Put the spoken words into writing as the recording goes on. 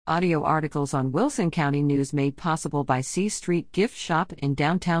Audio articles on Wilson County News made possible by C Street Gift Shop in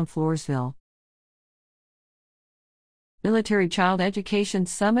downtown Floresville. Military Child Education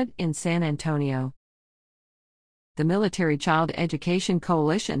Summit in San Antonio. The Military Child Education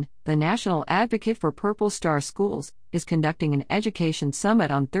Coalition, the national advocate for Purple Star Schools, is conducting an education summit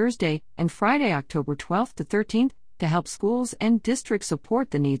on Thursday and Friday, October 12th to 13th, to help schools and districts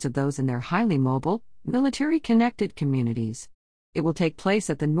support the needs of those in their highly mobile, military-connected communities. It will take place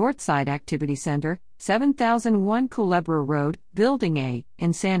at the Northside Activity Center, 7001 Culebra Road, Building A,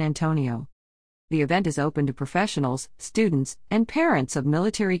 in San Antonio. The event is open to professionals, students, and parents of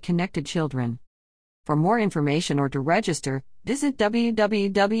military-connected children. For more information or to register, visit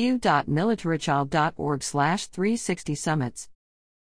www.militarychild.org/360summits.